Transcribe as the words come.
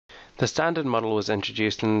The Standard Model was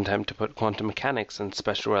introduced in an attempt to put quantum mechanics and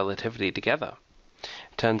special relativity together.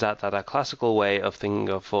 It turns out that our classical way of thinking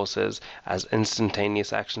of forces as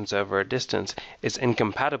instantaneous actions over a distance is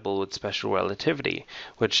incompatible with special relativity,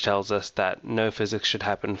 which tells us that no physics should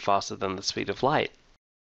happen faster than the speed of light.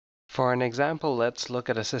 For an example, let's look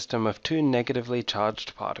at a system of two negatively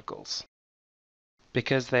charged particles.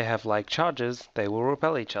 Because they have like charges, they will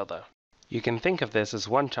repel each other. You can think of this as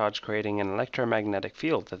one charge creating an electromagnetic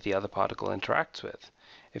field that the other particle interacts with.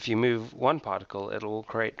 If you move one particle, it will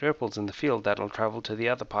create ripples in the field that will travel to the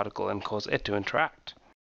other particle and cause it to interact.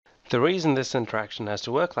 The reason this interaction has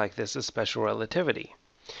to work like this is special relativity.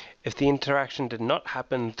 If the interaction did not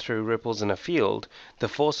happen through ripples in a field, the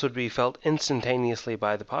force would be felt instantaneously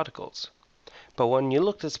by the particles. But when you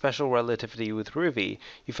looked at special relativity with Ruby,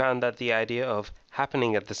 you found that the idea of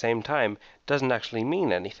happening at the same time doesn't actually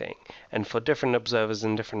mean anything, and for different observers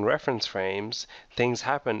in different reference frames, things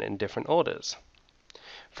happen in different orders.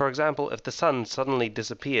 For example, if the sun suddenly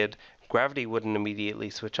disappeared, gravity wouldn't immediately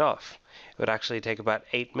switch off. It would actually take about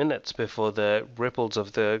 8 minutes before the ripples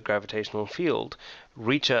of the gravitational field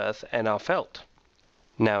reach Earth and are felt.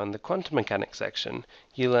 Now, in the quantum mechanics section,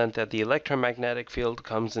 you learned that the electromagnetic field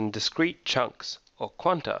comes in discrete chunks, or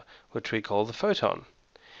quanta, which we call the photon.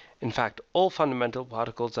 In fact, all fundamental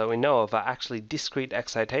particles that we know of are actually discrete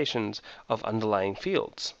excitations of underlying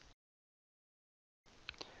fields.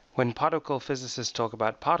 When particle physicists talk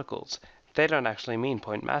about particles, they don't actually mean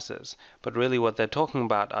point masses, but really what they're talking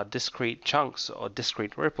about are discrete chunks or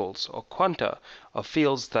discrete ripples, or quanta, of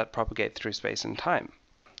fields that propagate through space and time.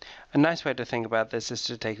 A nice way to think about this is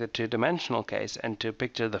to take the two-dimensional case and to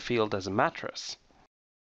picture the field as a mattress.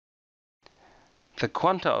 The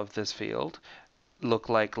quanta of this field look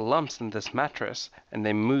like lumps in this mattress, and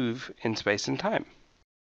they move in space and time.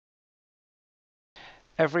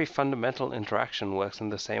 Every fundamental interaction works in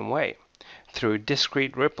the same way, through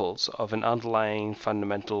discrete ripples of an underlying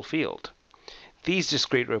fundamental field. These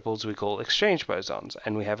discrete ripples we call exchange bosons,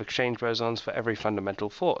 and we have exchange bosons for every fundamental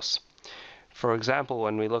force. For example,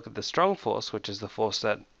 when we look at the strong force, which is the force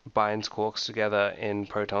that binds quarks together in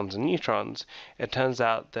protons and neutrons, it turns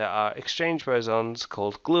out there are exchange bosons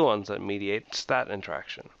called gluons that mediate that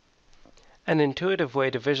interaction. An intuitive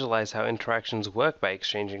way to visualize how interactions work by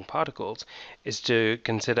exchanging particles is to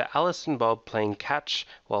consider Alice and Bob playing catch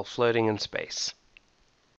while floating in space.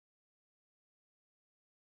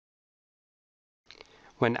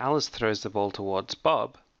 When Alice throws the ball towards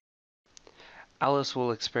Bob, Alice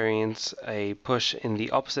will experience a push in the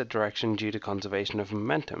opposite direction due to conservation of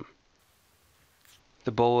momentum.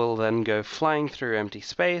 The ball will then go flying through empty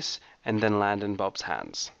space and then land in Bob's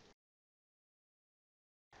hands.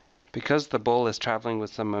 Because the ball is traveling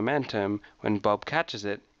with some momentum, when Bob catches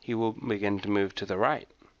it, he will begin to move to the right.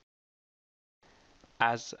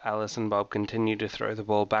 As Alice and Bob continue to throw the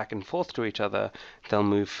ball back and forth to each other, they'll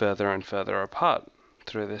move further and further apart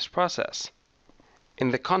through this process. In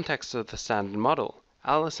the context of the Standard Model,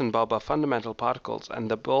 Alice and Bob are fundamental particles, and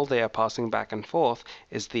the ball they are passing back and forth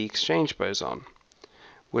is the exchange boson,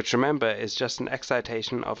 which, remember, is just an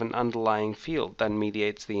excitation of an underlying field that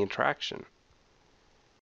mediates the interaction.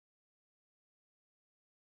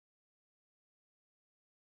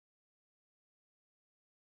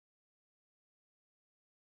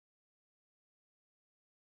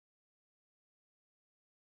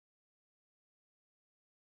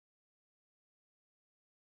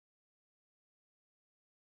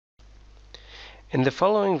 In the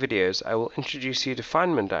following videos, I will introduce you to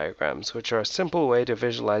Feynman diagrams, which are a simple way to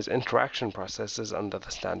visualize interaction processes under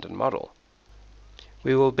the Standard Model.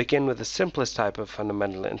 We will begin with the simplest type of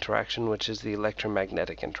fundamental interaction, which is the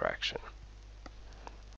electromagnetic interaction.